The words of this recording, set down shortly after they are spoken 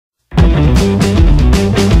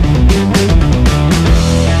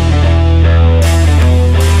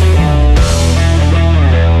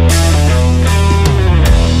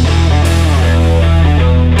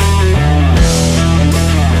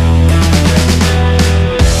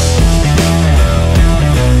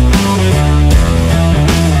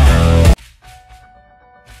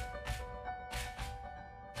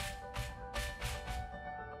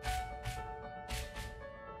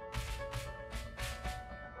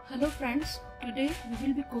Hello friends, today we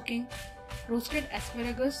will be cooking roasted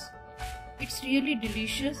asparagus. It's really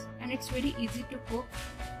delicious and it's very easy to cook.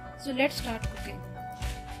 So let's start cooking.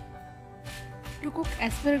 To cook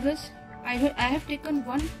asparagus, I have taken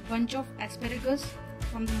one bunch of asparagus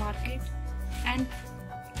from the market and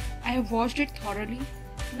I have washed it thoroughly.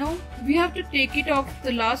 Now we have to take it off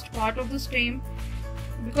the last part of the stem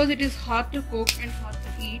because it is hard to cook and hard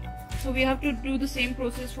to eat. So we have to do the same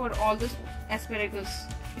process for all the asparagus.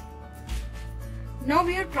 Now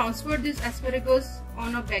we have transferred this asparagus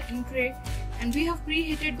on a baking tray and we have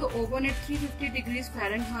preheated the oven at 350 degrees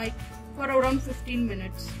Fahrenheit for around 15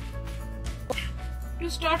 minutes. To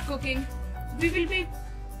start cooking, we will be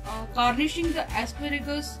garnishing the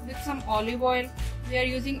asparagus with some olive oil. We are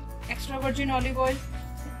using extra virgin olive oil.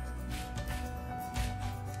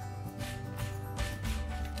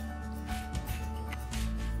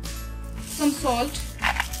 Some salt.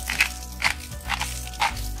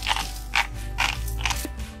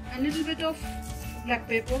 A little bit of black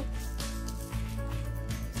pepper.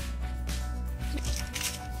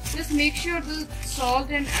 Just make sure the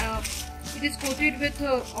salt and it is coated with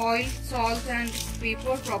oil, salt and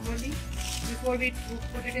pepper properly before we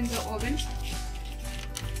put it in the oven.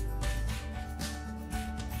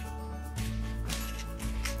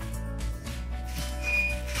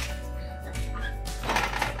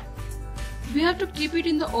 We have to keep it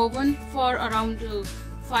in the oven for around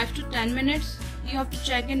 5 to 10 minutes. You have to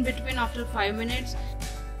check in between after 5 minutes.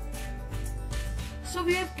 So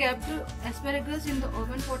we have kept the asparagus in the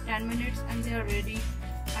oven for 10 minutes and they are ready.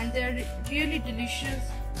 And they are really delicious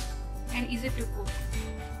and easy to cook.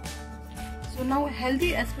 So now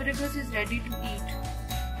healthy asparagus is ready to eat.